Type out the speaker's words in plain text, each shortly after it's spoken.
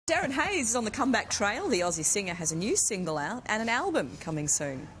Darren Hayes is on the comeback trail. The Aussie singer has a new single out and an album coming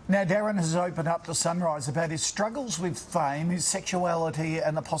soon. Now, Darren has opened up to Sunrise about his struggles with fame, his sexuality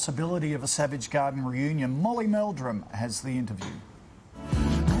and the possibility of a Savage Garden reunion. Molly Meldrum has the interview.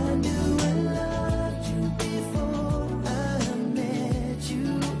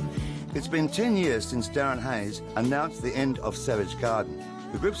 It's been 10 years since Darren Hayes announced the end of Savage Garden.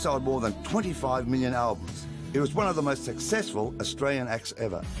 The group sold more than 25 million albums. It was one of the most successful Australian acts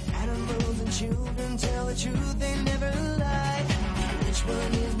ever. Animals and children tell the truth, they never lie. Which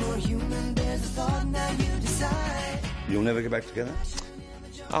one is more human? There's a thought, now you decide. You'll never get back together?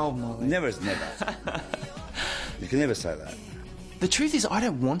 Oh, Molly. Never is never. You can never say that. The truth is, I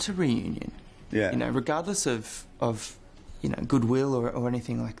don't want a reunion. Yeah. You know, regardless of you know, goodwill or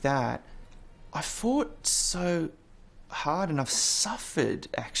anything like that. I fought so hard and I've suffered,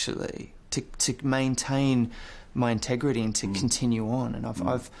 actually, to maintain my integrity and to continue on. And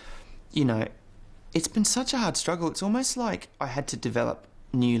I've, you know, it's been such a hard struggle. It's almost like I had to develop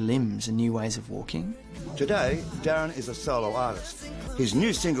new limbs and new ways of walking. Today, Darren is a solo artist. His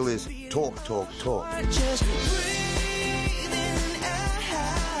new single is Talk, Talk, Talk. Just breathe in and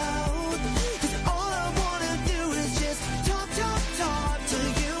out. 'Cause all I wanna do is just talk, talk, talk to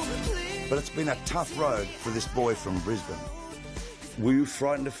you, please. But it's been a tough road for this boy from Brisbane. Were you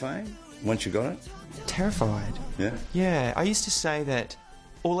frightened of fame once you got it? Terrified. Yeah? Yeah, I used to say that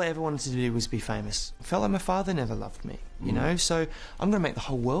all I ever wanted to do was be famous. I felt like my father never loved me, you know, so I'm going to make the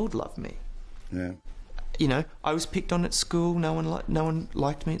whole world love me. Yeah. You know, I was picked on at school, no one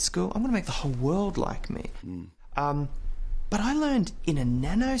liked me at school. I'm going to make the whole world like me. But I learned in a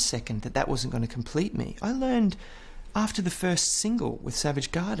nanosecond that wasn't going to complete me. I learned after the first single with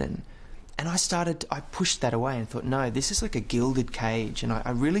Savage Garden, and I pushed that away and thought, no, this is like a gilded cage, and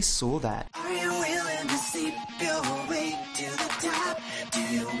I really saw that. Are you willing to sleep your way to the top? Do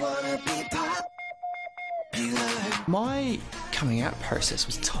you wanna be popular? My coming out process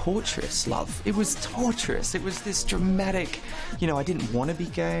was torturous, love. It was torturous. It was this dramatic, you know, I didn't want to be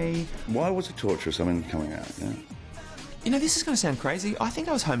gay. Why was it torturous, coming out? Yeah. You know, this is going to sound crazy. I think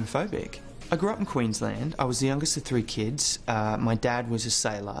I was homophobic. I grew up in Queensland. I was the youngest of 3 kids. My dad was a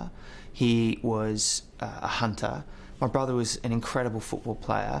sailor. He was a hunter. My brother was an incredible football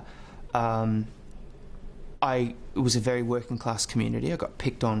player. It was a very working class community. I got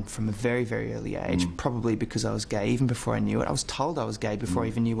picked on from a very, very early age, probably because I was gay, even before I knew it. I was told I was gay before I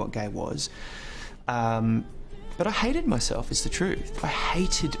even knew what gay was. But I hated myself, is the truth. I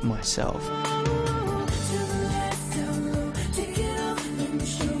hated myself.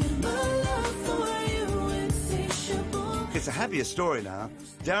 It's a happier story now.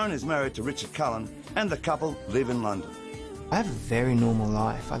 Darren is married to Richard Cullen, and the couple live in London. I have a very normal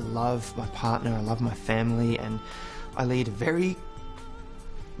life. I love my partner, I love my family, and I lead a very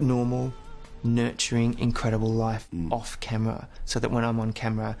normal, nurturing, incredible life off camera, so that when I'm on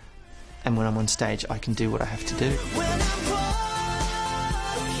camera and when I'm on stage, I can do what I have to do.